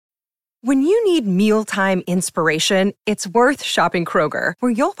When you need mealtime inspiration, it's worth shopping Kroger,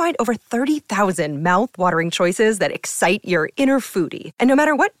 where you'll find over 30,000 mouth-watering choices that excite your inner foodie. And no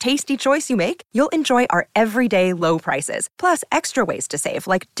matter what tasty choice you make, you'll enjoy our everyday low prices, plus extra ways to save,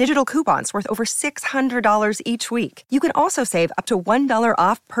 like digital coupons worth over $600 each week. You can also save up to $1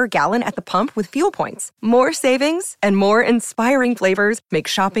 off per gallon at the pump with fuel points. More savings and more inspiring flavors make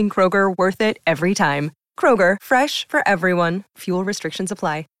shopping Kroger worth it every time. Kroger, fresh for everyone. Fuel restrictions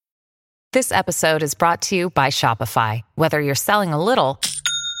apply. This episode is brought to you by Shopify. Whether you're selling a little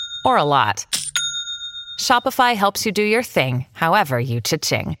or a lot, Shopify helps you do your thing, however you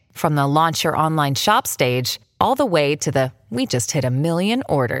cha-ching. From the launch your online shop stage, all the way to the we just hit 1 million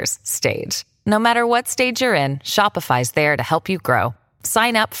orders stage. No matter what stage you're in, Shopify's there to help you grow.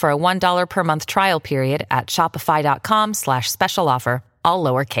 Sign up for a $1 per month trial period at shopify.com/special offer, all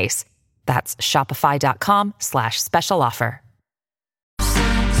lowercase. That's shopify.com/special offer.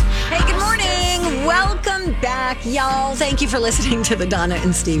 Hey, good morning. Welcome back, y'all. Thank you for listening to the Donna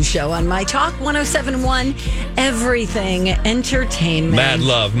and Steve show on My Talk 107.1, Everything Entertainment. Mad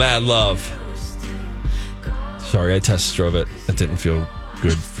love. Sorry, I test drove it. That didn't feel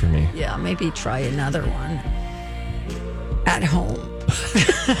good for me. Yeah, maybe try another one at home.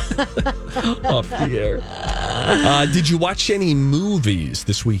 Off the air. Did you watch any movies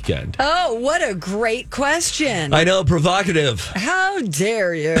this weekend? Oh, what a great question. I know, provocative. How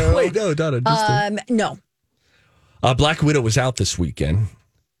dare you? Wait, no, Donna. No. Black Widow was out this weekend.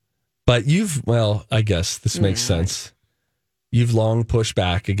 But I guess this makes sense. You've long pushed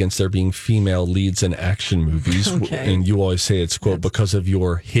back against there being female leads in action movies. Okay. And you always say it's, quote, because of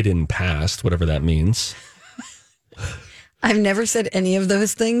your hidden past, whatever that means. I've never said any of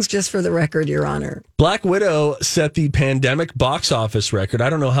those things, just for the record, Your Honor. Black Widow set the pandemic box office record.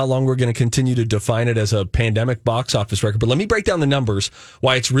 I don't know how long we're going to continue to define it as a pandemic box office record, but let me break down the numbers,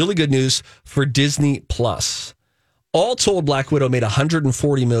 why it's really good news for Disney Plus. All told, Black Widow made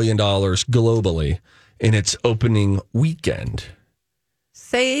 $140 million globally in its opening weekend.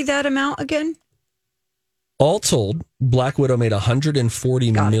 Say that amount again. All told, Black Widow made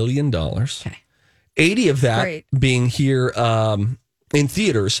 $140 million. Okay. 80 of that being here in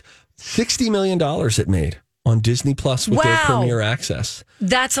theaters. $60 million it made on Disney Plus with their premiere access.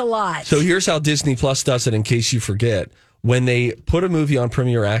 That's a lot. So here's how Disney Plus does it in case you forget. When they put a movie on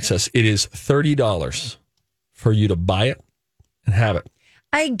premiere access, it is $30 for you to buy it and have it.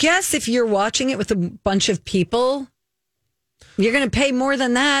 I guess if you're watching it with a bunch of people, you're going to pay more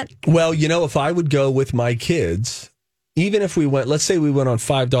than that. Well, if I would go with my kids, even if we went, let's say we went on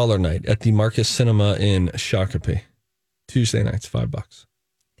 $5 night at the Marcus Cinema in Shakopee, Tuesday nights, $5.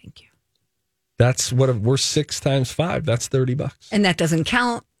 Thank you. That's we're 6 times 5. That's $30. And that doesn't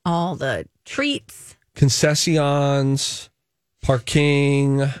count all the treats, concessions,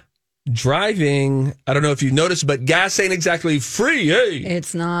 parking, driving. I don't know if you noticed, but gas ain't exactly free. Hey,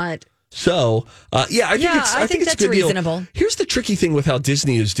 it's not. So, I think it's that's reasonable. Deal. Here's the tricky thing with how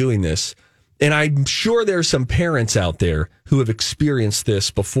Disney is doing this. And I'm sure there's some parents out there who have experienced this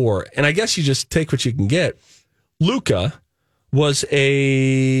before. And I guess you just take what you can get. Luca was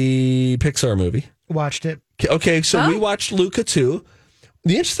a Pixar movie. Watched it. Okay, so we watched Luca too.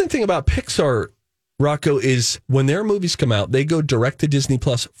 The interesting thing about Pixar, Rocco, is when their movies come out, they go direct to Disney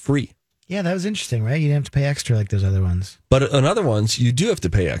Plus free. Yeah, that was interesting, right? You didn't have to pay extra like those other ones. But on other ones, you do have to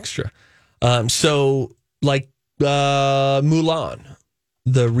pay extra. So like Mulan.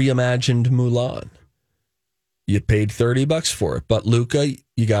 The reimagined Mulan. You paid $30 for it, but Luca,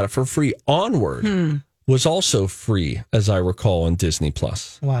 you got it for free. Onward was also free, as I recall, on Disney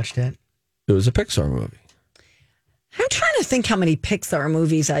Plus. Watched it. It was a Pixar movie. I'm trying to think how many Pixar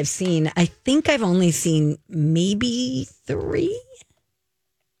movies I've seen. I think I've only seen maybe 3.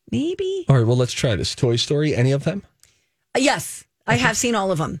 Maybe. All right, well, let's try this. Toy Story, any of them? Yes, I have seen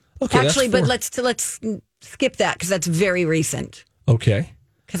all of them. Okay, actually, but let's skip that because that's very recent. Okay.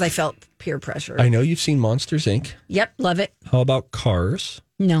 Because I felt peer pressure. I know you've seen Monsters, Inc. Yep, love it. How about Cars?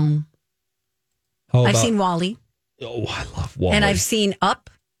 No. I've seen WALL-E. Oh, I love WALL-E. And I've seen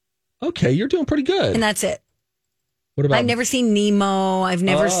Up. Okay, you're doing pretty good. And that's it. What about? I've never seen Nemo. I've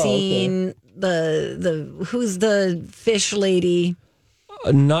never seen the who's the fish lady?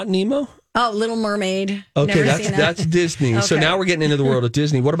 Not Nemo? Oh, Little Mermaid. Okay, that's Disney. Okay. So now we're getting into the world of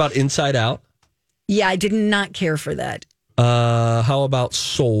Disney. What about Inside Out? Yeah, I did not care for that. How about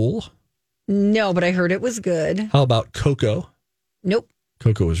Soul? No, but I heard it was good. How about Coco? Nope.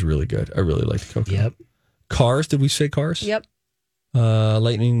 Coco was really good. I really liked Coco. Yep. Cars? Did we say Cars? Yep.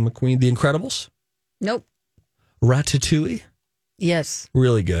 Lightning McQueen. The Incredibles? Nope. Ratatouille? Yes.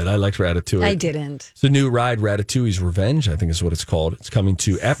 Really good. I liked Ratatouille. I didn't. It's a new ride, Ratatouille's Revenge, I think is what it's called. It's coming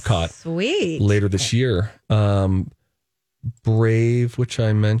to Epcot Sweet. later this year. Brave, which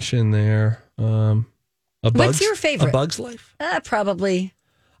I mentioned there. What's your favorite? A Bug's Life? Probably.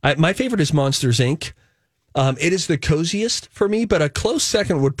 My favorite is Monsters, Inc. It is the coziest for me, but a close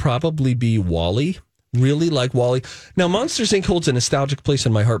second would probably be WALL-E. Really like WALL-E. Now, Monsters, Inc. holds a nostalgic place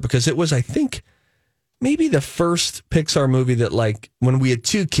in my heart because it was, I think, maybe the first Pixar movie that, like, when we had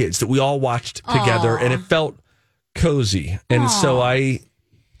two kids that we all watched together and it felt cozy. And so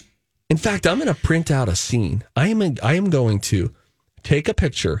in fact, I'm going to print out a scene. I am going to take a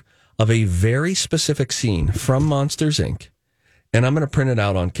picture of a very specific scene from Monsters, Inc. and I'm going to print it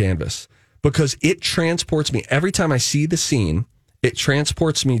out on canvas because it transports me. Every time I see the scene, it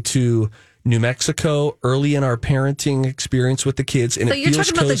transports me to New Mexico early in our parenting experience with the kids. And So it you're feels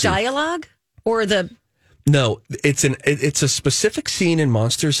talking about the cozy. dialogue or the... No, it's a specific scene in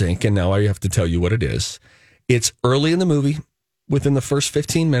Monsters, Inc. And now I have to tell you what it is. It's early in the movie, within the first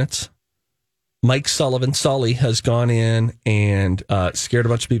 15 minutes. Mike Sullivan, Sully, has gone in and scared a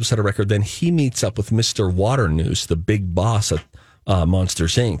bunch of people, set a record. Then he meets up with Mr. Waternoose, the big boss at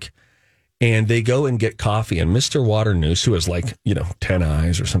Monsters, Inc. And they go and get coffee. And Mr. Waternoose, who has 10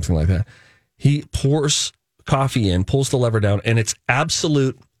 eyes or something like that, he pours coffee in, pulls the lever down, and it's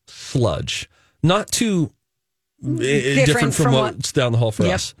absolute sludge. Not too different from what's down the hall for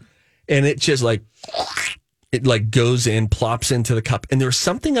us. And it just goes in, plops into the cup. And there's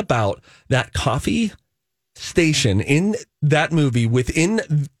something about that coffee station in that movie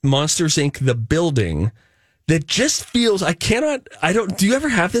within Monsters, Inc., the building, that just feels, do you ever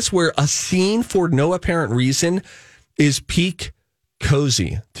have this where a scene for no apparent reason is peak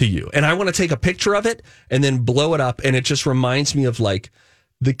cozy to you? And I want to take a picture of it and then blow it up. And it just reminds me of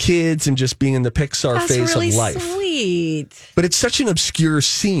the kids and just being in the Pixar phase of life. Sweet. But it's such an obscure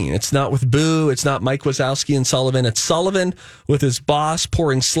scene. It's not with Boo. It's not Mike Wazowski and Sullivan. It's Sullivan with his boss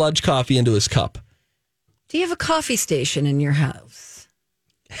pouring sludge coffee into his cup. Do you have a coffee station in your house?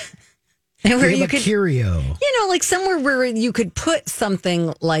 And where you could, curio. like somewhere where you could put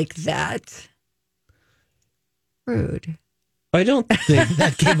something like that. Rude. I don't think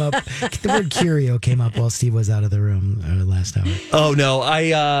That came up. The word curio came up while Steve was out of the room last hour. Oh no,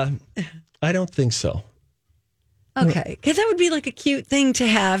 I don't think so. Okay, because that would be like a cute thing to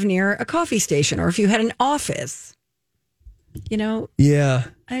have near a coffee station, or if you had an office. Yeah.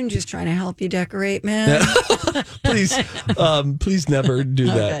 I'm just trying to help you decorate, man. Please never do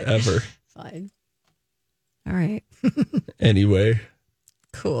that ever. Fine. All right. Anyway,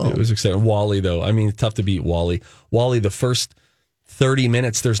 Cool. it was exciting. WALL-E though, I mean, tough to beat WALL-E. WALL-E, the first 30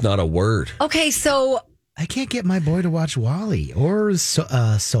 minutes, there's not a word. Okay, so I can't get my boy to watch WALL-E or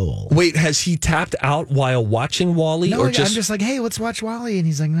Soul. Wait, has he tapped out while watching WALL-E? No, or I'm just like, hey, let's watch WALL-E. And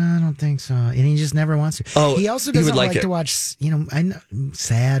he's like, no, I don't think so. And he just never wants to. Oh, he also he would doesn't like like it. to watch, I know,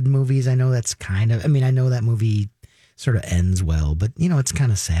 sad movies. I know that's I know that movie sort of ends well, but, it's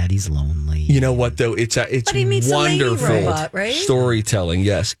kind of sad. He's lonely. You know what, though? It's But he meets a lady wonderful robot, right? storytelling,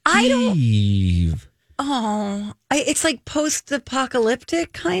 yes. I don't- Eve. It's like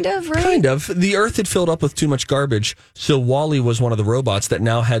post-apocalyptic, kind of, right? Kind of. The Earth had filled up with too much garbage, so WALL-E was one of the robots that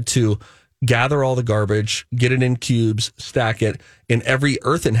now had to gather all the garbage, get it in cubes, stack it, and every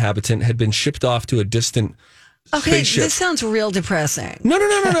Earth inhabitant had been shipped off to a distant spaceship. This sounds real depressing. No.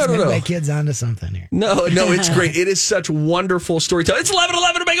 My kid's onto something here. No, it's great. It is such wonderful storytelling. It's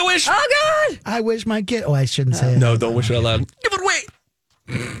 11:11 to make a wish. Oh, God! I wish my kid. Oh, I shouldn't say it. No, don't wish it out loud. Give it away.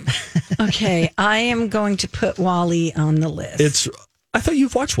 Okay, I am going to put WALL-E on the list. I thought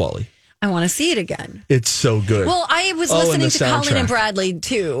you've watched WALL-E. I want to see it again. It's so good. Well, I was and listening the to Colleen and soundtrack. Bradley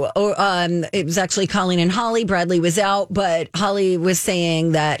too. It was actually Colleen and Holly. Bradley was out, but Holly was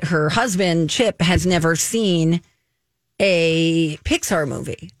saying that her husband, Chip, has never seen a Pixar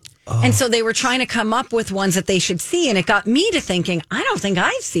movie. And so they were trying to come up with ones that they should see. And it got me to thinking, I don't think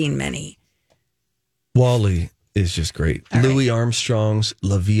I've seen many. WALL-E is just great. Louis Armstrong's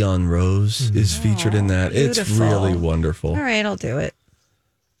La Vie en Rose is featured in that. It's beautiful. really wonderful. All right, I'll do it.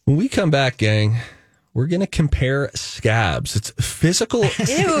 When we come back, gang, we're going to compare scabs. It's physical.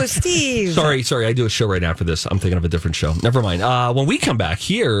 Ew, Steve. Sorry. I do a show right after this. I'm thinking of a different show. Never mind. When we come back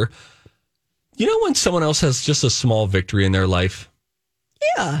here, when someone else has just a small victory in their life?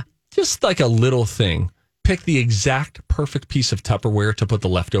 Yeah. Just like a little thing. Pick the exact perfect piece of Tupperware to put the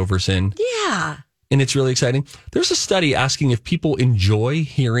leftovers in. Yeah. and it's really exciting. There's a study asking if people enjoy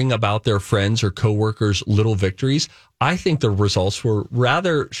hearing about their friends or coworkers' little victories. I think the results were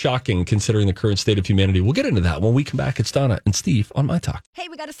rather shocking considering the current state of humanity. We'll get into that when we come back. It's Donna and Steve on My Talk. Hey,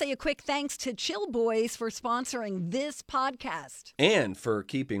 we got to say a quick thanks to Chill Boys for sponsoring this podcast. And for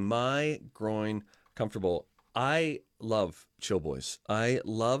keeping my groin comfortable. I love Chill Boys. I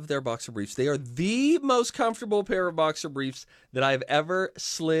love their boxer briefs. They are the most comfortable pair of boxer briefs that I've ever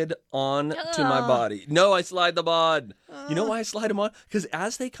slid on to my body. No, I slide them on. You know why I slide them on? Because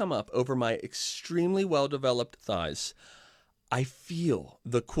as they come up over my extremely well-developed thighs, I feel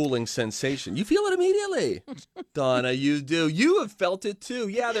the cooling sensation. You feel it immediately. Donna, you do. You have felt it too.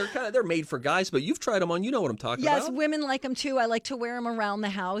 Yeah, they're made for guys, but you've tried them on. You know what I'm talking about. Yes, women like them too. I like to wear them around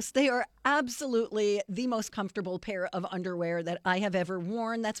the house. They are absolutely the most comfortable pair of underwear that I have ever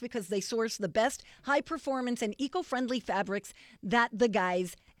worn. That's because they source the best high performance and eco-friendly fabrics that the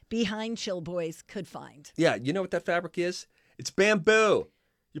guys behind Chill Boys could find. Yeah, you know what that fabric is? It's bamboo.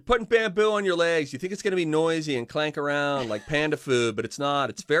 You're putting bamboo on your legs. You think it's going to be noisy and clank around like panda food, but it's not.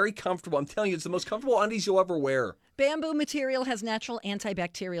 It's very comfortable. I'm telling you, it's the most comfortable undies you'll ever wear. Bamboo material has natural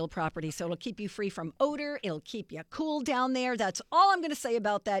antibacterial properties, so it'll keep you free from odor. It'll keep you cool down there. That's all I'm going to say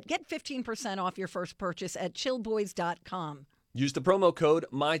about that. Get 15% off your first purchase at chillboys.com. Use the promo code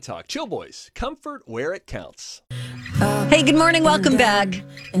MyTalk. Chill Boys, comfort where it counts. Hey, good morning. Welcome back.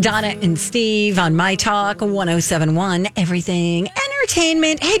 Donna and Steve on My Talk 1071, Everything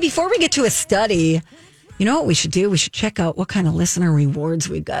Entertainment. Hey, before we get to a study, you know what we should do? We should check out what kind of listener rewards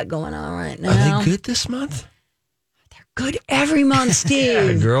we've got going on right now. Are they good this month? They're good every month, Steve.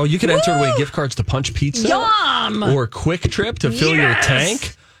 Yeah, girl, you can enter away gift cards to Punch Pizza. Yum! Or Quick Trip to fill your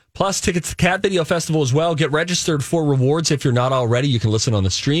tank. Plus, tickets to Cat Video Festival as well. Get registered for rewards if you're not already. You can listen on the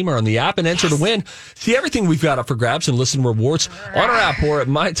stream or on the app and enter to win. See everything we've got up for grabs and listen to rewards on our app or at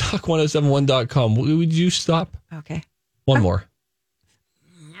mytalk1071.com. Would you stop? Okay. One more.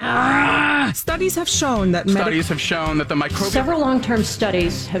 Studies have shown that the microbial... Several long-term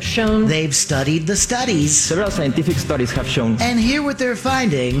studies have shown... They've studied the studies. Several scientific studies have shown. And here with their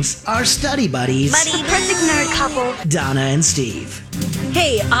findings are study buddies. Perfect nerd couple. Donna and Steve.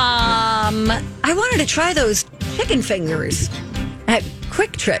 Hey, I wanted to try those chicken fingers at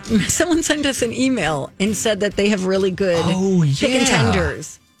Quick Trip. Someone sent us an email and said that they have really good chicken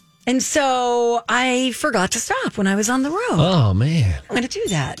tenders. And so I forgot to stop when I was on the road. Oh, man. I'm going to do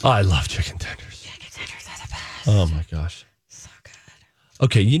that. Oh, I love chicken tenders. Chicken tenders are the best. Oh, my gosh. So good.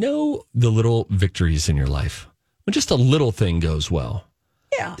 Okay, you know the little victories in your life. When just a little thing goes well.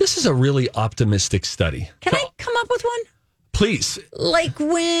 Yeah. This is a really optimistic study. Can I come up with one? Please. Like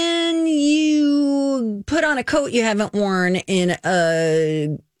when you put on a coat you haven't worn in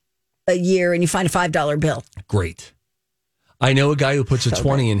a year and you find a $5 bill. Great. I know a guy who puts a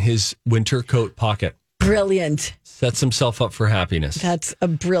 20 in his winter coat pocket. Brilliant. Sets himself up for happiness. That's a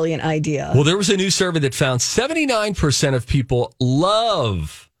brilliant idea. Well, there was a new survey that found 79% of people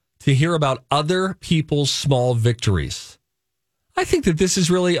love to hear about other people's small victories. I think that this is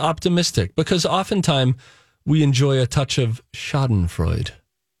really optimistic because oftentimes we enjoy a touch of schadenfreude,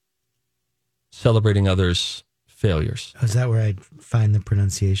 celebrating others' failures. Oh, is that where I find the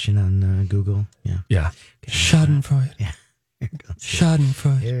pronunciation on Google? Yeah. Yeah. Okay. Schadenfreude. Yeah. Here it goes.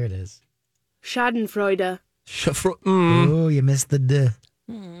 Schadenfreude. Here it is. Schadenfreude. Oh, you missed the D.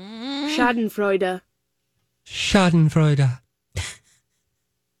 Schadenfreude. Schadenfreude.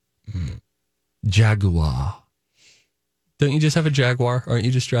 Jaguar. Don't you just have a Jaguar? Aren't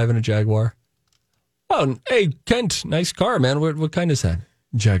you just driving a Jaguar? Oh, hey, Kent, nice car, man. What kind is that?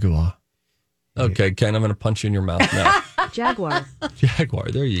 Jaguar. Okay, Ken, I'm going to punch you in your mouth now. Jaguar.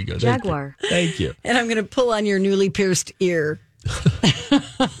 Jaguar. There you go. Jaguar. Thank you. And I'm going to pull on your newly pierced ear.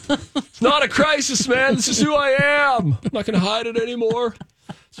 It's not a crisis, man. This is who I am. I'm not going to hide it anymore.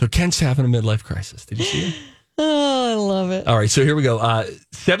 So Kent's having a midlife crisis. Did you see it? Oh, I love it. All right, so here we go.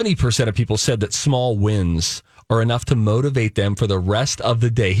 70% of people said that small wins are enough to motivate them for the rest of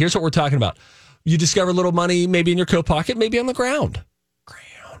the day. Here's what we're talking about. You discover a little money maybe in your coat pocket, maybe on the ground.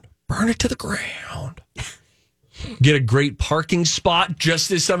 Burn it to the ground. Get a great parking spot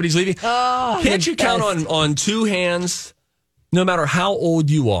just as somebody's leaving. Oh, Can't you count on two hands, no matter how old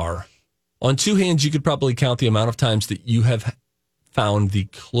you are, on two hands you could probably count the amount of times that you have found the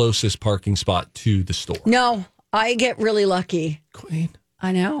closest parking spot to the store. No, I get really lucky. Queen.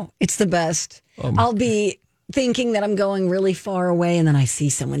 I know. It's the best. I'll be thinking that I'm going really far away, and then I see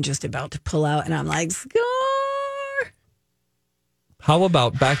someone just about to pull out, and I'm like, score! How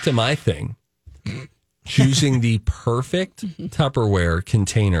about back to my thing? Choosing the perfect Tupperware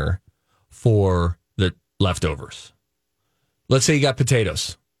container for the leftovers. Let's say you got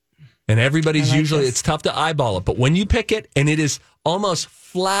potatoes And everybody's I like usually, this. it's tough to eyeball it. But when you pick it and it is almost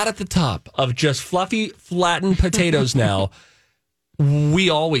flat at the top of just fluffy, flattened potatoes now, we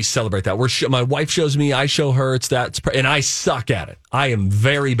always celebrate that. My wife shows me, I show her, and I suck at it. I am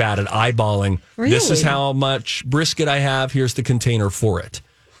very bad at eyeballing. Really? This is how much brisket I have. Here's the container for it.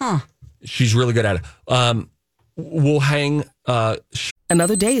 Huh. She's really good at it. We'll hang.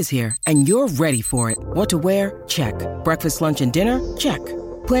 Another day is here, and you're ready for it. What to wear? Check. Breakfast, lunch, and dinner? Check.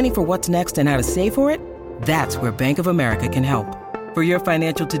 Planning for what's next and how to save for it? That's where Bank of America can help. For your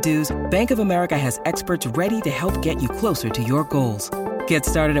financial to-dos, Bank of America has experts ready to help get you closer to your goals. Get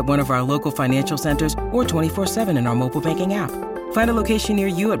started at one of our local financial centers or 24/7 in our mobile banking app. Find a location near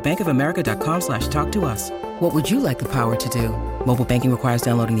you at bankofamerica.com/talktous. What would you like the power to do? Mobile banking requires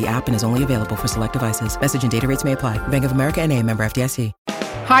downloading the app and is only available for select devices. Message and data rates may apply. Bank of America N.A., member FDIC.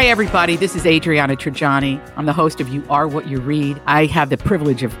 Hi, everybody. This is Adriana Trajani. I'm the host of You Are What You Read. I have the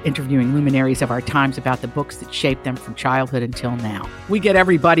privilege of interviewing luminaries of our times about the books that shaped them from childhood until now. We get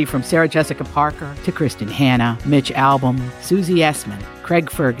everybody from Sarah Jessica Parker to Kristen Hanna, Mitch Albom, Susie Essman,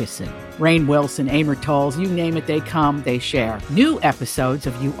 Craig Ferguson, Rainn Wilson, Amor Tolls, you name it, they come, they share. New episodes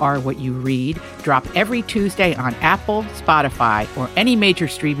of You Are What You Read drop every Tuesday on Apple, Spotify, or any major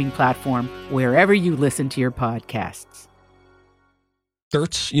streaming platform wherever you listen to your podcasts.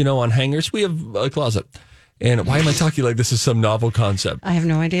 Shirts, on hangers. We have a closet. And why am I talking like this is some novel concept? I have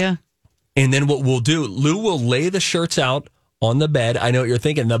no idea. And then what we'll do, Lou will lay the shirts out on the bed. I know what you're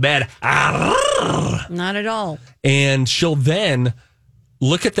thinking, the bed. Not at all. And she'll then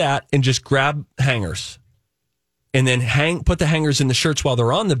look at that and just grab hangers. And then put the hangers in the shirts while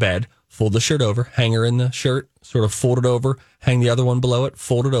they're on the bed. Fold the shirt over, hanger in the shirt, sort of fold it over, hang the other one below it,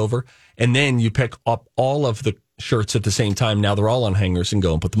 fold it over. And then you pick up all of the shirts at the same time. Now they're all on hangers and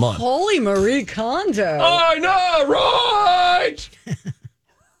go and put them on. Holy Marie Kondo. I know, right?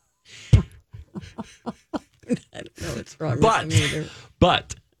 I don't know what's wrong with him either.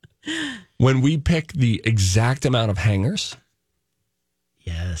 But when we pick the exact amount of hangers,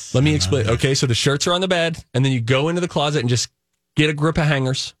 yes. Let me explain. Okay, so the shirts are on the bed, and then you go into the closet and just get a grip of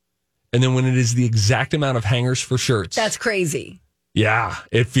hangers. And then when it is the exact amount of hangers for shirts. That's crazy. Yeah,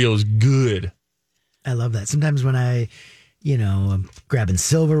 it feels good. I love that. Sometimes when I'm grabbing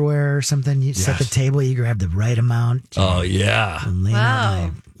silverware or something, you set the table, you grab the right amount. Oh, yeah. I'm laying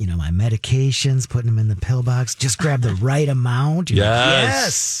out my medications, putting them in the pill box. Just grab the right amount. You're like,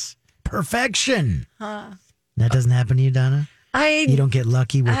 yes. Perfection. Huh. That doesn't happen to you, Donna? You don't get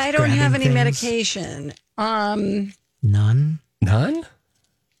lucky with I don't have any things? medication. None? None?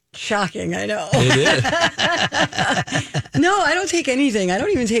 Shocking, I know. It is. No, I don't take anything. I don't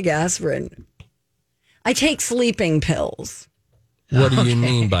even take aspirin. I take sleeping pills. What do you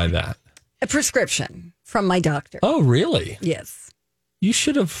mean by that? A prescription from my doctor. Oh, really? Yes. You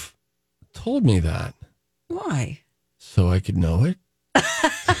should have told me that. Why? So I could know it.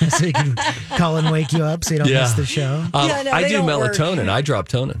 So you can call and wake you up so you don't miss the show. I do melatonin. Work. I drop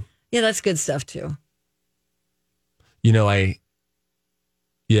tonin. Yeah, that's good stuff too. We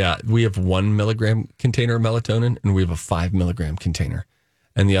have 1 milligram container of melatonin and we have a 5 milligram container.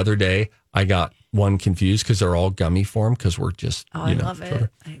 And the other day I got one confused because they're all gummy form because we're just, I love it.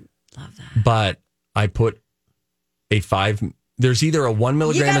 I love that. But I put a 5. There's either a 1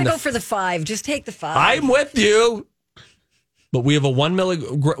 milligram. You got to go for the 5. Just take the 5. I'm with you. But we have a 1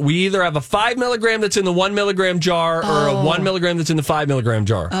 milligram. We either have a 5 milligram that's in the 1 milligram jar or a 1 milligram that's in the 5 milligram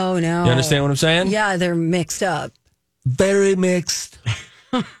jar. Oh, no. You understand what I'm saying? Yeah, they're mixed up. Very mixed.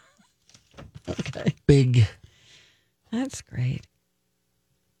 Okay. Big. That's great.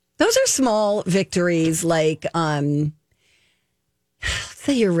 Those are small victories. Like, let's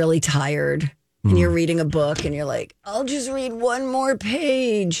say you're really tired and you're reading a book and you're like, I'll just read one more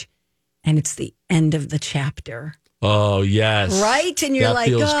page. And it's the end of the chapter. Oh, yes. Right? And you're that like,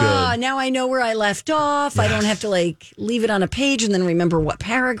 good. Now I know where I left off. Yes. I don't have to leave it on a page and then remember what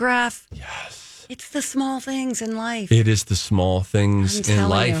paragraph. Yes. It's the small things in life. It is the small things in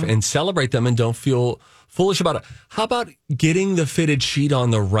life. And celebrate them and don't feel foolish about it. How about getting the fitted sheet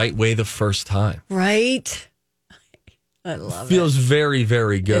on the right way the first time? Right? I love it. Feels very,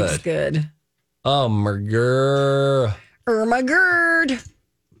 very good. It's good. Oh, my girl. My gird.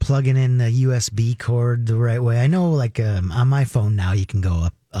 Plugging in the USB cord the right way. I know, on my phone now, you can go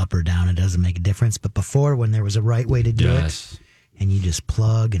up or down. It doesn't make a difference. But before, when there was a right way to do it, and you just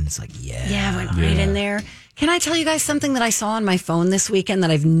plug, and it's like, went right in there. Can I tell you guys something that I saw on my phone this weekend that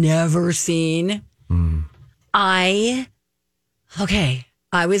I've never seen? I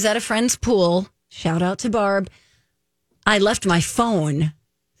was at a friend's pool. Shout out to Barb. I left my phone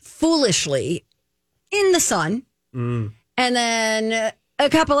foolishly in the sun. And then a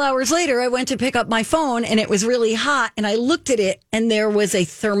couple hours later, I went to pick up my phone and it was really hot. And I looked at it and there was a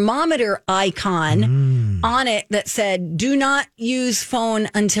thermometer icon on it that said, do not use phone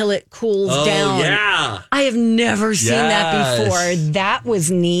until it cools down. Yeah. I have never seen that before. That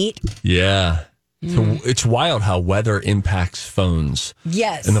was neat. Yeah. So it's wild how weather impacts phones.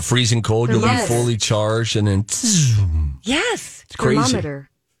 Yes. In the freezing cold, you'll be fully charged and then... Yes. It's crazy. Thermometer.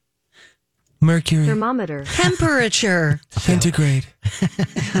 Mercury. Thermometer. Temperature. Centigrade.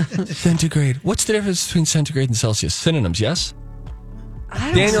 Centigrade. What's the difference between centigrade and Celsius? Synonyms, yes?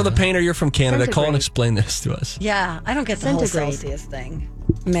 Daniel the painter, you're from Canada. Centigrade. Call and explain this to us. Yeah, I don't get the whole Celsius thing.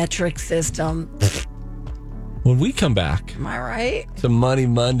 Metric system. When we come back... Am I right? It's a Money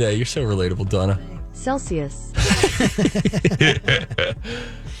Monday. You're so relatable, Donna. Celsius.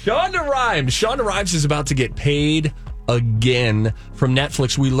 Shonda Rhimes. Shonda Rhimes is about to get paid again from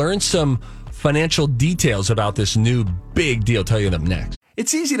Netflix. We learned some financial details about this new big deal. Tell you them next.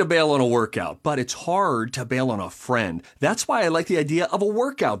 It's easy to bail on a workout, but it's hard to bail on a friend. That's why I like the idea of a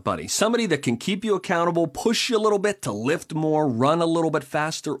workout buddy. Somebody that can keep you accountable, push you a little bit to lift more, run a little bit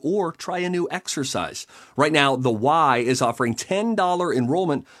faster, or try a new exercise. Right now, the Y is offering $10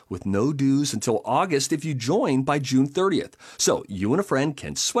 enrollment with no dues until August if you join by June 30th. So you and a friend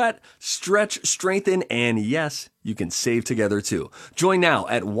can sweat, stretch, strengthen, and yes, you can save together too. Join now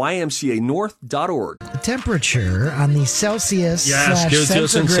at ymcanorth.org. The temperature on the Celsius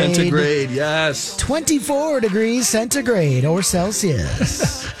centigrade. Yes. 24 degrees centigrade or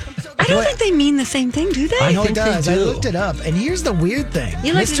Celsius. I don't think they mean the same thing, do they? I know it does. I looked it up. And here's the weird thing.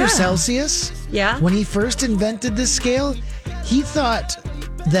 Mr. Celsius, when he first invented this scale, he thought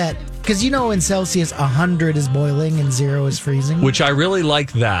that, because you know in Celsius, 100 is boiling and 0 is freezing. Which I really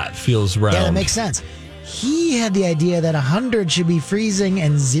like that. Feels round. Yeah, that makes sense. He had the idea that 100 should be freezing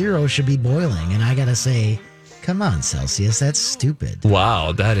and 0 should be boiling. And I got to say, come on, Celsius, that's stupid.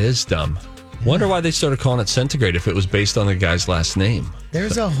 Wow, that is dumb. Wonder why they started calling it centigrade if it was based on the guy's last name.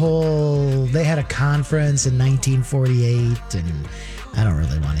 There's they had a conference in 1948, and I don't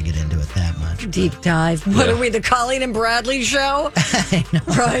really want to get into it that much. Deep dive. What are we, the Colleen and Bradley show? I know.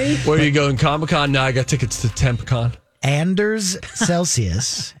 Right? Where are you going, Comic-Con? No, I got tickets to TempCon. Anders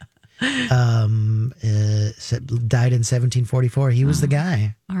Celsius died in 1744. He was the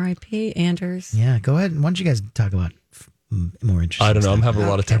guy. R.I.P. Anders. Yeah, go ahead. Why don't you guys talk about more interesting I don't know. stuff. I'm having a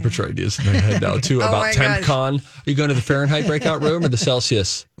lot of temperature ideas in my head now, too, about TempCon. Are you going to the Fahrenheit breakout room or the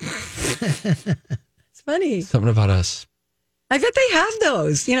Celsius? It's funny. Something about us. I bet they have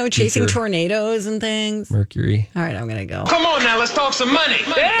those, chasing tornadoes and things. Mercury. All right, I'm going to go. Come on now, let's talk some money.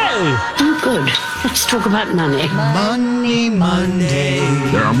 Hey! Oh, good. Let's talk about money. Money Monday.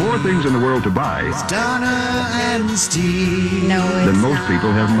 There are more things in the world to buy Donna and Steve. than most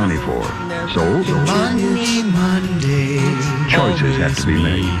people have money for. So, Money Monday. choices have to be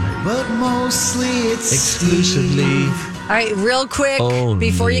made. But mostly it's exclusively. All right, real quick,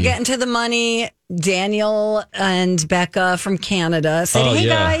 before you get into the money, Daniel and Becca from Canada said, hey,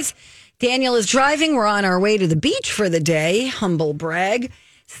 guys, Daniel is driving. We're on our way to the beach for the day. Humble brag.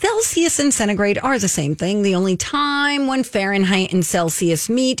 Celsius and centigrade are the same thing. The only time when Fahrenheit and Celsius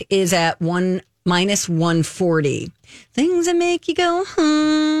meet is at minus 140. Things that make you go,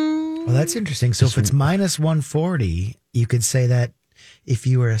 Well, that's interesting. So if it's minus 140, you could say that if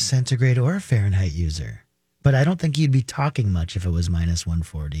you were a centigrade or a Fahrenheit user. But I don't think you'd be talking much if it was minus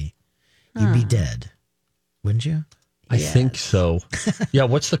 140. You'd be dead, wouldn't you? I think so. Yeah,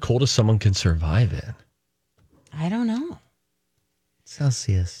 what's the coldest someone can survive in? I don't know.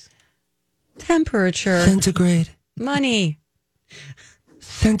 Celsius. Temperature. Centigrade. Money.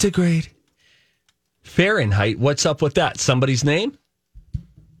 Centigrade. Fahrenheit, what's up with that? Somebody's name?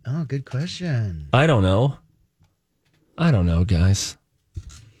 Oh, good question. I don't know, guys.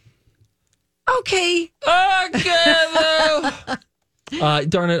 Okay.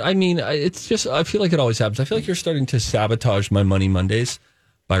 Darn it. I mean, it's just, I feel like it always happens. I feel like you're starting to sabotage my Money Mondays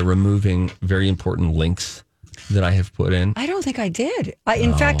by removing very important links that I have put in. I don't think I did.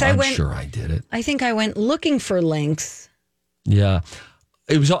 In fact, I'm sure I did it. I think I went looking for links. Yeah.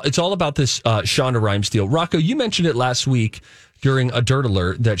 It's all about this Shonda Rhimes deal. Rocco, you mentioned it last week during a Dirt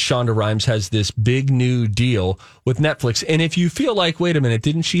Alert that Shonda Rhimes has this big new deal with Netflix. And if you feel like, wait a minute,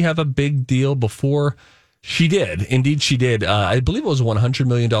 didn't she have a big deal before? She did. Indeed, she did. I believe it was a $100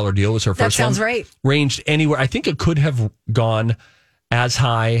 million deal. Was her first one. That sounds right. Ranged anywhere. I think it could have gone as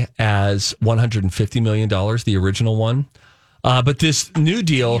high as $150 million, the original one. But this new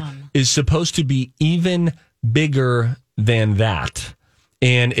deal is supposed to be even bigger than that.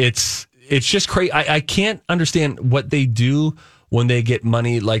 And it's just crazy. I can't understand what they do when they get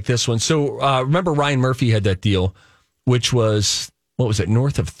money like this one. So remember Ryan Murphy had that deal, which was what was it,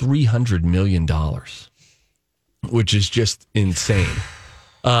 north of $300 million, which is just insane.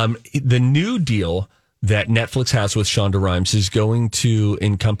 The new deal that Netflix has with Shonda Rhimes is going to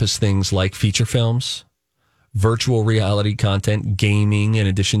encompass things like feature films, virtual reality content, gaming, in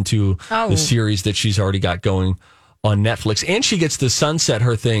addition to the series that she's already got going on Netflix. And she gets to sunset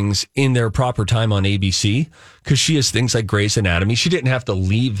her things in their proper time on ABC because she has things like Grey's Anatomy. She didn't have to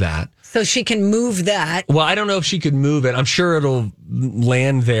leave that. So she can move that. Well, I don't know if she could move it. I'm sure it'll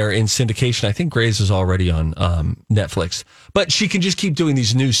land there in syndication. I think Grey's is already on Netflix. But she can just keep doing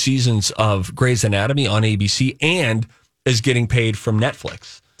these new seasons of Grey's Anatomy on ABC and is getting paid from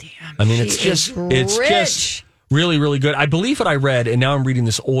Netflix. Damn, I mean, it's just really, really good. I believe what I read, and now I'm reading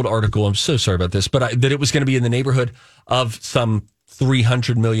this old article. I'm so sorry about this, but that it was going to be in the neighborhood of some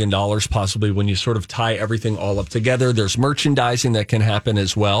 $300 million, possibly, when you sort of tie everything all up together. There's merchandising that can happen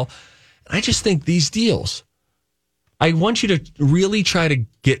as well. I just think these deals, I want you to really try to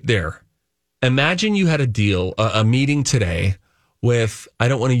get there. Imagine you had a deal, a meeting today with, I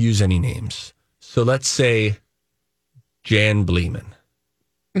don't want to use any names. So let's say Jan Bleeman.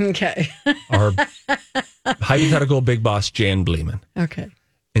 Okay. Our hypothetical big boss, Jan Bleeman. Okay.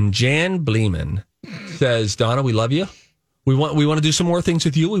 And Jan Bleeman says, Donna, we love you. We want to do some more things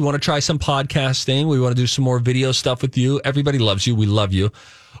with you. We want to try some podcasting. We want to do some more video stuff with you. Everybody loves you. We love you.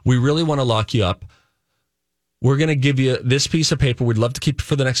 We really want to lock you up. We're going to give you this piece of paper. We'd love to keep it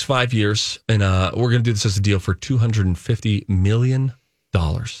for the next 5 years. And we're going to do this as a deal for $250 million.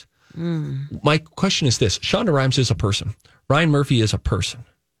 My question is this. Shonda Rhimes is a person. Ryan Murphy is a person.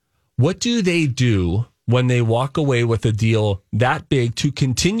 What do they do when they walk away with a deal that big to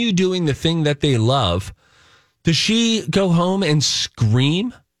continue doing the thing that they love? Does she go home and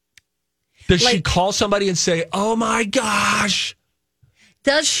scream? Does she call somebody and say, oh my gosh?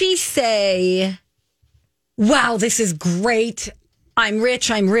 Does she say, wow, this is great. I'm rich.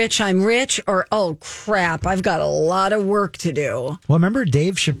 Or, oh crap, I've got a lot of work to do. Well, remember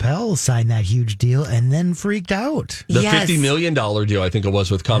Dave Chappelle signed that huge deal and then freaked out. The $50 million deal, I think it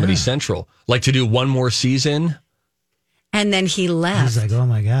was, with Comedy Central. Like to do one more season. And then he left. He's like, oh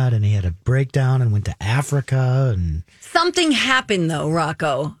my God. And he had a breakdown and went to Africa. And something happened though,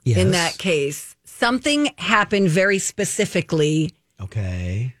 Rocco, in that case. Something happened very specifically.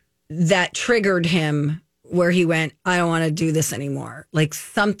 Okay. That triggered him where he went, I don't want to do this anymore. Like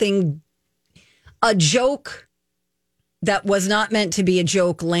a joke that was not meant to be a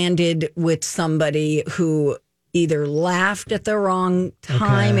joke landed with somebody who either laughed at the wrong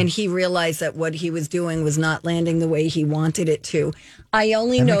time and he realized that what he was doing was not landing the way he wanted it to. I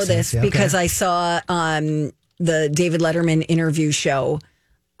only know this because I saw the David Letterman interview show.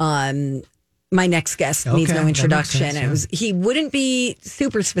 My next guest needs no introduction. Sense, he wouldn't be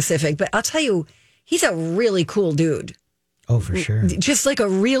super specific, but I'll tell you, he's a really cool dude. Oh, for sure. Just like a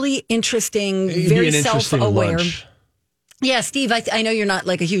really interesting, very self-aware. Yeah, Steve, I know you're not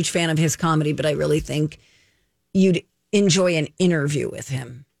like a huge fan of his comedy, but I really think you'd enjoy an interview with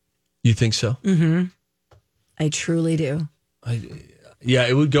him. You think so? Mm-hmm. I truly do. Yeah,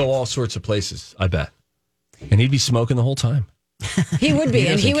 it would go all sorts of places, I bet. And he'd be smoking the whole time. He would be,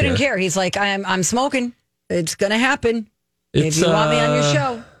 and he wouldn't care. He's like, I'm smoking. It's going to happen. If you want me on your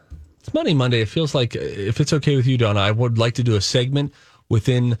show. It's Money Monday. It feels like, if it's okay with you, Donna, I would like to do a segment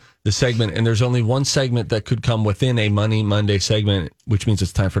within the segment, and there's only one segment that could come within a Money Monday segment, which means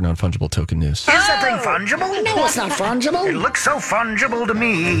it's time for non-fungible token news. Is that thing fungible? No, it's not fungible. It looks so fungible to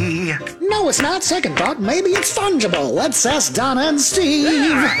me. No, it's not. Second thought, maybe it's fungible. Let's ask Donna and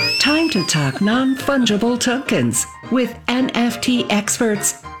Steve. Time to talk non-fungible tokens with NFT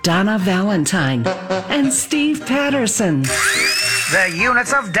experts Donna Valentine and Steve Patterson. The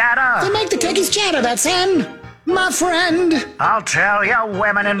units of data. They make the techies chatter, that's N. My friend. I'll tell you,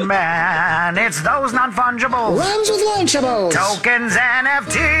 women and men, it's those non-fungibles. Rhymes with Lunchables. Tokens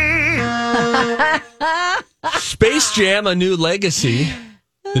NFT. Space Jam: A New Legacy,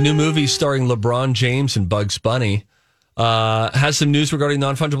 the new movie starring LeBron James and Bugs Bunny, has some news regarding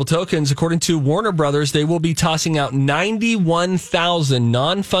non-fungible tokens. According to Warner Brothers, they will be tossing out 91,000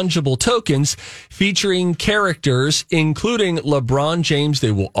 non-fungible tokens featuring characters, including LeBron James.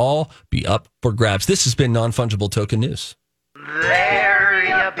 They will all be up for grabs. This has been non-fungible token news. There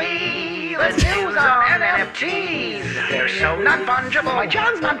you be, the news on NFTs. They're so non-fungible. My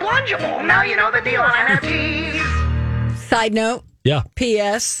John's non-fungible. Now you know the deal on NFTs. Side note. Yeah.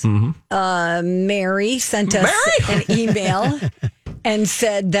 P.S. Mary sent us an email and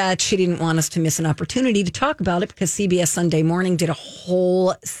said that she didn't want us to miss an opportunity to talk about it because CBS Sunday Morning did a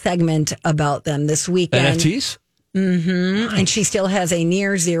whole segment about them this weekend. NFTs? Mm-hmm. And she still has a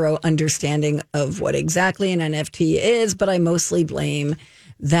near zero understanding of what exactly an NFT is, but I mostly blame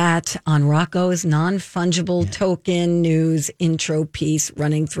that on Rocco's non-fungible token news intro piece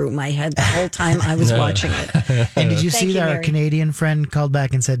running through my head the whole time I was watching it. And did you see that our Canadian friend called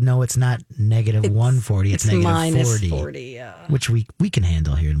back and said, no, it's not negative 140, it's negative minus 40. 40, yeah. Which we can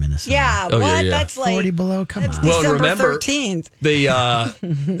handle here in Minnesota. Yeah, what? That's like 40 below, come on. Well, December remember, 13th.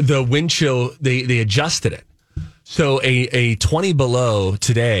 the wind chill, they adjusted it. So a 20 below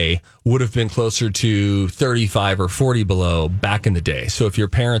today would have been closer to 35 or 40 below back in the day. So if your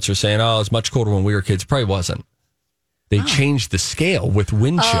parents are saying, oh, it's much colder when we were kids, it probably wasn't. They changed the scale with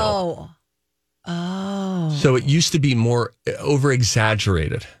wind chill. Oh. So it used to be more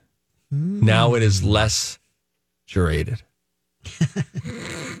over-exaggerated. Now it is less jurated.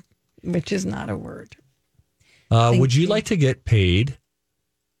 Which is not a word. Would you like to get paid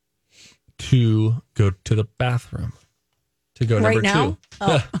to go to the bathroom? To go right number now? 2.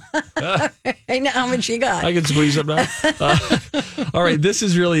 Oh. Right now, how much you got? I can squeeze them now. All right, this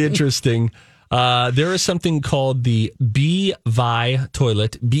is really interesting. There is something called the BeeVi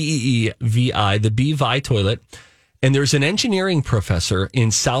toilet, BeeVi, the BeeVi toilet. And there's an engineering professor in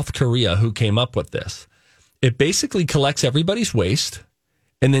South Korea who came up with this. It basically collects everybody's waste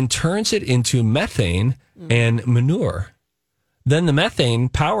and then turns it into methane and manure. Then the methane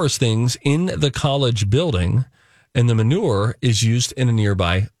powers things in the college building, and the manure is used in a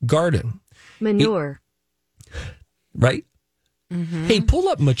nearby garden. Manure. Right? Mm-hmm. Hey, pull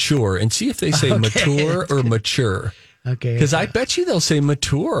up mature and see if they say mature or mature. Okay. Because I bet you they'll say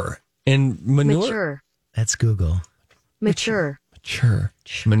mature and manure. Mature. That's Google. Mature. Mature.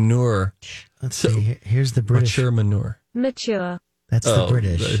 Manure. Let's see. Here's the British. Mature manure. Mature. That's the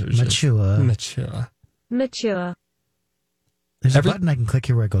British. Mature. Mature. Mature. There's a button I can click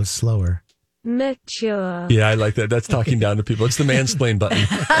here where it goes slower. Mature. Yeah, I like that. That's talking down to people. It's the mansplain button.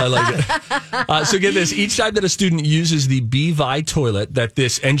 I like it. So get this. Each time that a student uses the BeeVi toilet that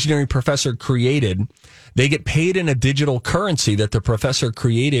this engineering professor created, they get paid in a digital currency that the professor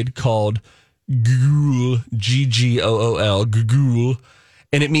created called Ggool, Ggool, Ggool.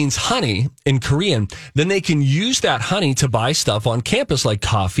 And it means honey in Korean. Then they can use that honey to buy stuff on campus like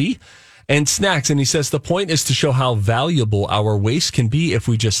coffee and snacks. And he says the point is to show how valuable our waste can be if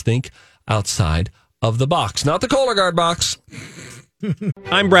we just think outside of the box, not the Cologuard box.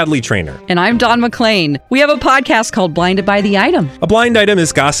 I'm Bradley Trainer. And I'm Don McClain. We have a podcast called Blinded by the Item. A blind item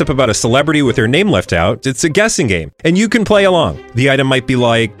is gossip about a celebrity with their name left out. It's a guessing game, and you can play along. The item might be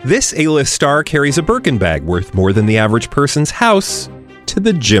like, this A-list star carries a Birkin bag worth more than the average person's house to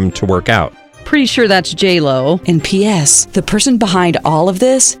the gym to work out. Pretty sure that's J-Lo. And P.S. the person behind all of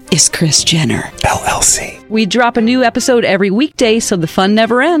this is Kris Jenner, LLC. We drop a new episode every weekday so the fun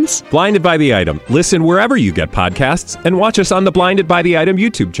never ends. Blinded by the Item. Listen wherever you get podcasts and watch us on the Blinded by the Item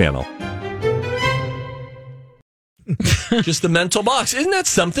YouTube channel. Just the mental box. Isn't that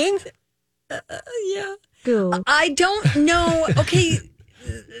something? Yeah. Cool. I don't know. Okay,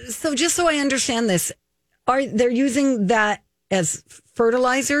 so just so I understand this, they're using that as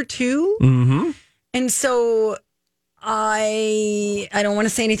fertilizer too? Mm-hmm. And so I don't want to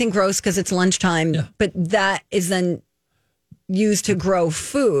say anything gross because it's lunchtime, but that is then used to grow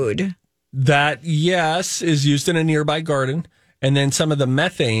food. That, yes, is used in a nearby garden. And then some of the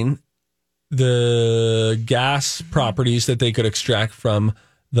methane, the gas properties that they could extract from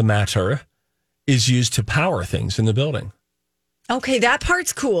the matter, is used to power things in the building. Okay, that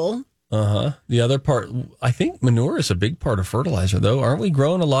part's cool. Uh-huh. The other part, I think manure is a big part of fertilizer, though. Aren't we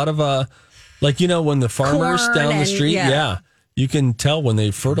growing a lot of, when the farmers corn down the street, yeah, you can tell when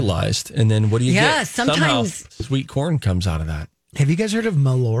they've fertilized. And then what do you get? Yeah, sometimes. Somehow sweet corn comes out of that. Have you guys heard of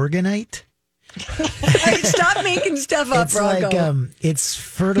Milorganite? Stop making stuff up, It's Rocco. like, it's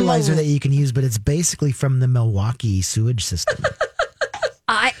fertilizer that you can use, but it's basically from the Milwaukee sewage system.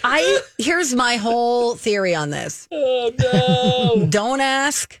 Here's my whole theory on this. Oh, no. Don't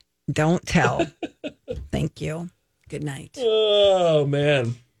ask. Don't tell. Thank you. Good night. Oh,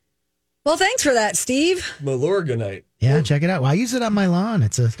 man. Well, thanks for that, Steve. Milorganite. Yeah, check it out. Well, I use it on my lawn.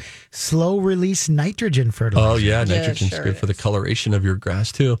 It's a slow-release nitrogen fertilizer. Oh, yeah. Nitrogen's sure good for the coloration of your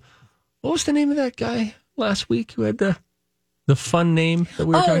grass, too. What was the name of that guy last week who had the fun name that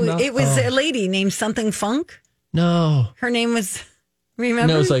we were talking about? It was a lady named something Funk. No. Her name was... Remember?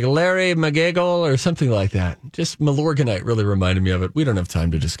 No, it was like Larry McGaggle or something like that. Just Milorganite really reminded me of it. We don't have time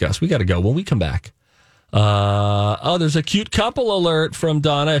to discuss. We got to go when we come back. There's a cute couple alert from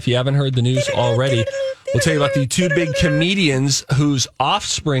Donna. If you haven't heard the news already, we'll tell you about the two big comedians whose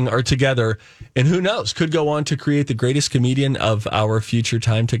offspring are together. And who knows, could go on to create the greatest comedian of our future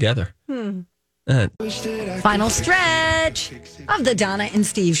time together. Final stretch of the Donna and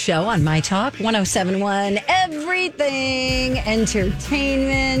Steve show on My Talk 107.1 Everything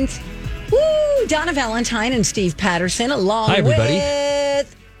Entertainment. Woo! Donna Valentine and Steve Patterson along Hi, everybody.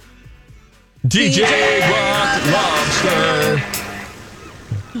 with DJ Rock Lobster.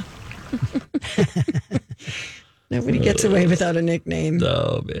 Nobody gets away without a nickname.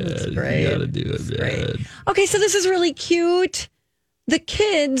 No, man. You got to do it, man. Okay, so this is really cute. The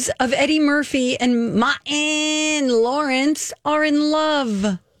kids of Eddie Murphy and Martin Lawrence are in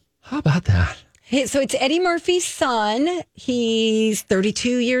love. How about that? Hey, so it's Eddie Murphy's son. He's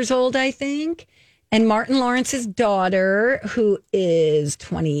 32 years old, I think. And Martin Lawrence's daughter, who is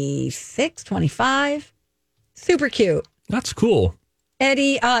 26, 25. Super cute. That's cool.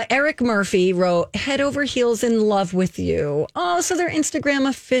 Eric Murphy wrote, "Head over heels in love with you." Oh, so they're Instagram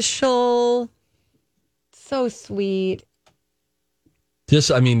official. So sweet. Do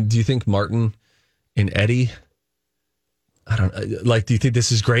you think Martin and Eddie, do you think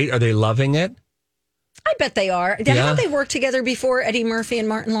this is great? Are they loving it? I bet they are. Haven't they worked together before, Eddie Murphy and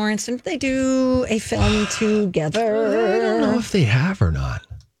Martin Lawrence? Didn't they do a film together? I don't know if they have or not.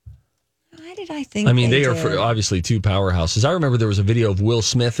 Why did I think they are obviously two powerhouses. I remember there was a video of Will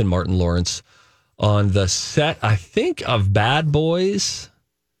Smith and Martin Lawrence on the set, I think, of Bad Boys.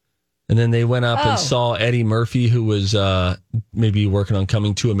 And then they went up and saw Eddie Murphy, who was maybe working on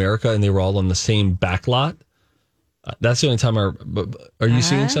Coming to America, and they were all on the same back lot. That's the only time are you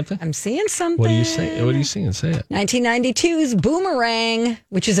seeing something? I'm seeing something. What are you saying? What are you seeing? Say it. 1992's Boomerang,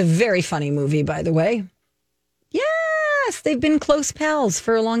 which is a very funny movie, by the way. Yes, they've been close pals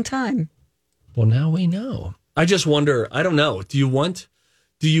for a long time. Well, now we know. I just wonder, I don't know. Do you want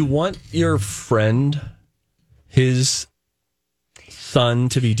your friend, his son,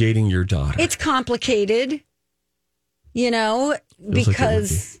 to be dating your daughter? It's complicated,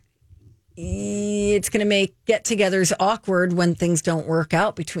 because it's going to make get-togethers awkward when things don't work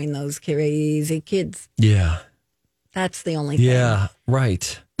out between those crazy kids. Yeah. That's the only thing. Yeah,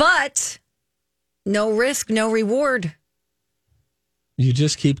 right. But no risk, no reward. You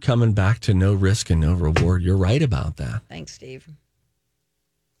just keep coming back to no risk and no reward. You're right about that. Thanks, Steve.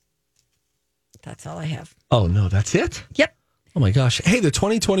 That's all I have. Oh, no, that's it? Yep. Oh, my gosh. Hey, the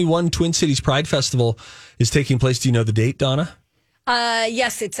 2021 Twin Cities Pride Festival is taking place. Do you know the date, Donna?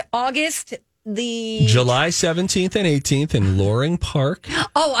 Yes, it's August July 17th and 18th in Loring Park.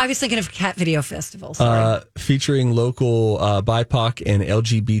 Oh, I was thinking of Cat Video Festival. Sorry. Featuring local BIPOC and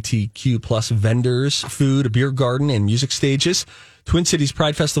LGBTQ plus vendors, food, a beer garden, and music stages. Twin Cities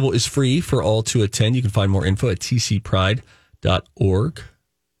Pride Festival is free for all to attend. You can find more info at tcpride.org.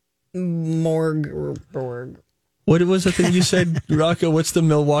 Morg. What was the thing you said, Rocco? What's the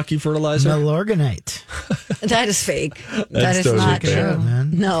Milwaukee fertilizer? Milorganite. That is fake. That is totally not fake. true.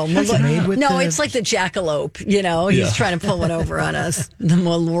 Man. No, it's like the jackalope. He's trying to pull one over on us. The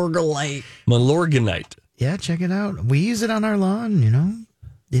Milorganite. Yeah, check it out. We use it on our lawn.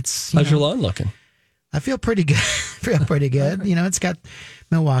 It's how's your lawn looking? I feel pretty good. It's got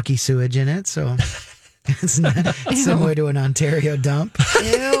Milwaukee sewage in it, so it's not similar to an Ontario dump.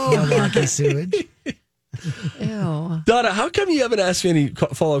 Ew. Milwaukee sewage. Ew. Donna, how come you haven't asked me any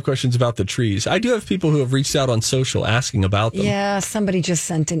follow-up questions about the trees? I do have people who have reached out on social asking about them. Yeah, somebody just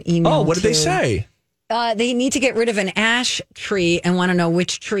sent an email. Oh, what did they say? They need to get rid of an ash tree and want to know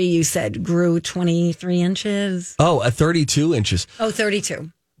which tree you said grew 23 inches. Oh, 32 inches. Oh,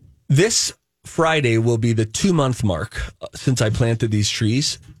 32. This Friday will be the 2-month mark since I planted these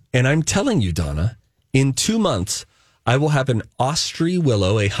trees. And I'm telling you, Donna, in 2 months, I will have an Austree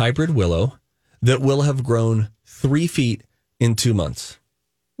willow, a hybrid willow, that will have grown 3 feet in 2 months.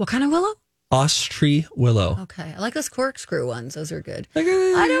 What kind of willow? Austree willow. Okay. I like those corkscrew ones. Those are good. I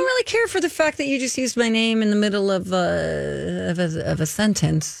don't really care for the fact that you just used my name in the middle of a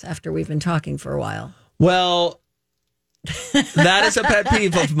sentence after we've been talking for a while. Well, that is a pet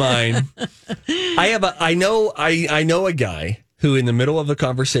peeve of mine. I know a guy who in the middle of a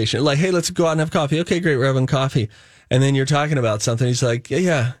conversation, like, hey, let's go out and have coffee. Okay, great. We're having coffee. And then you're talking about something. He's like,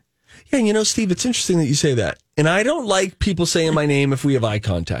 yeah, Steve, it's interesting that you say that. And I don't like people saying my name if we have eye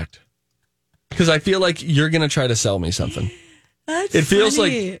contact. Because I feel like you're going to try to sell me something. It feels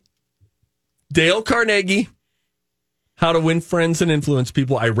like Dale Carnegie, How to Win Friends and Influence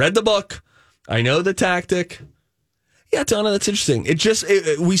People. I read the book. I know the tactic. Yeah, Donna, that's interesting.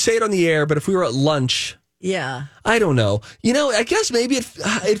 We say it on the air, but if we were at lunch, yeah, I don't know. I guess maybe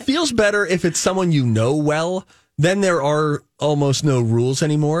it feels better if it's someone you know well. Then there are almost no rules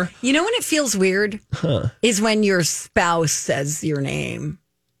anymore. You know when it feels weird? Is when your spouse says your name.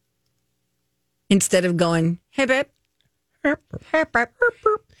 Instead of going, hey, babe. Hey,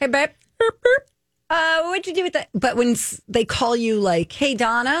 babe. What'd you do with that? But when they call you like, hey,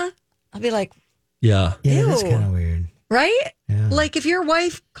 Donna, I'll be like, yeah. Yeah, that's kind of weird. Right? Yeah. Like if your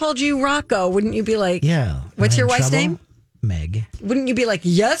wife called you Rocco, wouldn't you be like, yeah. What's your wife's name? Meg. Wouldn't you be like,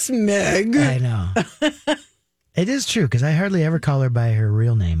 yes, Meg? I know. It is true because I hardly ever call her by her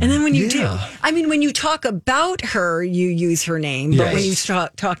real name. And then when you do, I mean, when you talk about her, you use her name. But when you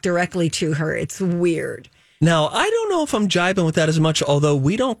talk directly to her, it's weird. Now, I don't know if I'm jibing with that as much, although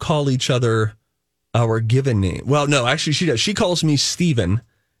we don't call each other our given name. Well, no, actually she does. She calls me Steven.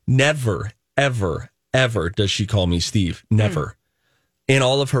 Never, ever, ever does she call me Steve. Never. And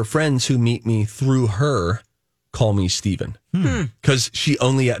all of her friends who meet me through her call me Steven. Because they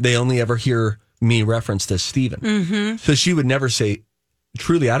only ever hear me referenced as Steven. So she would never say,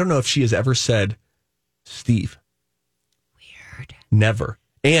 truly, I don't know if she has ever said Steve. Weird. Never.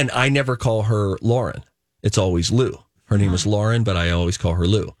 And I never call her Lauren. It's always Lou. Her name is Lauren, but I always call her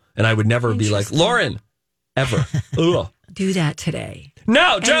Lou. And I would never be like, Lauren, ever. Do that today.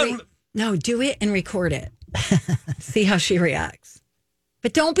 No, don't. No, do it and record it. See how she reacts.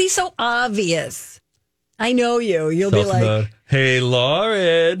 But don't be so obvious. I know you. You'll be like, hey,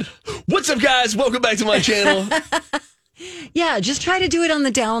 Lauren. What's up, guys? Welcome back to my channel. Yeah, just try to do it on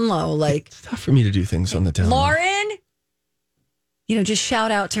the down low. Like, it's tough for me to do things on the down low. Lauren, just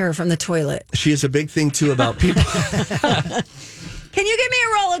shout out to her from the toilet. She has a big thing, too, about people. Can you give me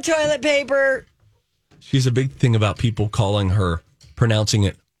a roll of toilet paper? She has a big thing about people calling her, pronouncing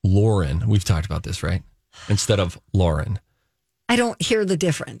it Lauren. We've talked about this, right? Instead of Lauren. I don't hear the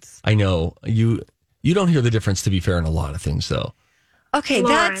difference. I know. You don't hear the difference, to be fair, in a lot of things, though. Okay,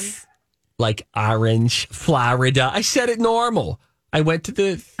 Lauren. that's... Like Orange, Florida. I said it normal. I went to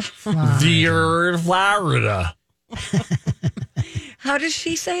the Florida. How does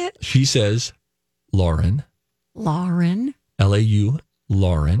she say it? She says Lauren. Lauren. L-A-U,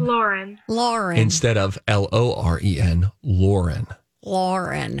 Lauren. Lauren. Lauren. Instead of L-O-R-E-N, Lauren.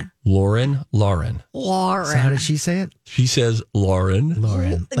 Lauren. Lauren, Lauren. Lauren. So how does she say it? She says Lauren.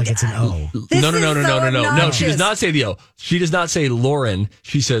 Lauren. Like it's an O. No. She does not say the O. She does not say Lauren.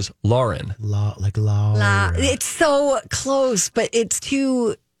 She says Lauren. Like Laura. It's so close, but it's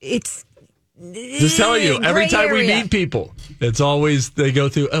too... It's... Just telling you, every time we meet people, it's always, they go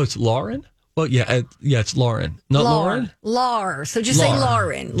through, it's Lauren? Well, it's Lauren. Not Lauren? Lar. So just say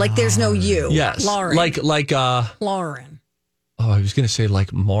Lauren. Like there's no U. Yes. Lauren. Like Lauren. Oh, I was going to say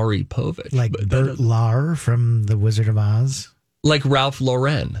like Maury Povich. Like Bert Lahr from The Wizard of Oz. Like Ralph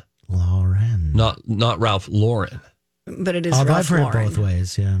Lauren. Lauren. Not Ralph Lauren. But it is Ralph I've heard both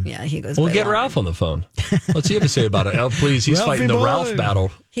ways, yeah. Yeah, he goes. We'll get Lauren. Ralph on the phone. Let's see what to say about it. Oh, please, he's fighting the Ralph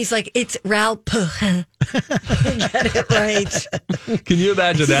battle. He's like, it's Ralph. Get it right. Can you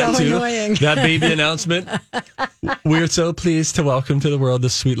imagine that too? Annoying. That baby announcement. We're so pleased to welcome to the world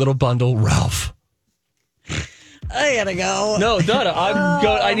this sweet little bundle, Ralph. I gotta go. No, Donna,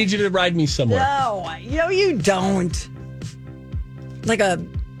 I need you to ride me somewhere. No, you don't. Like a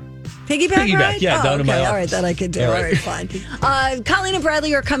piggyback ride? Yeah, down to my office. All right, that I could do. All right, fine. Colleen and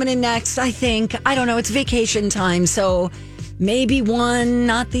Bradley are coming in next, I think. I don't know. It's vacation time, so maybe one,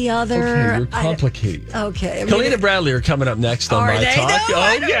 not the other. Okay, you're complicated. Okay. Colleen and Bradley are coming up next on My Talk.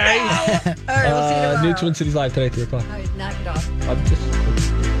 Okay. All right, we'll see you tomorrow. New Twin Cities Live today, 3 o'clock. All right, knock it off.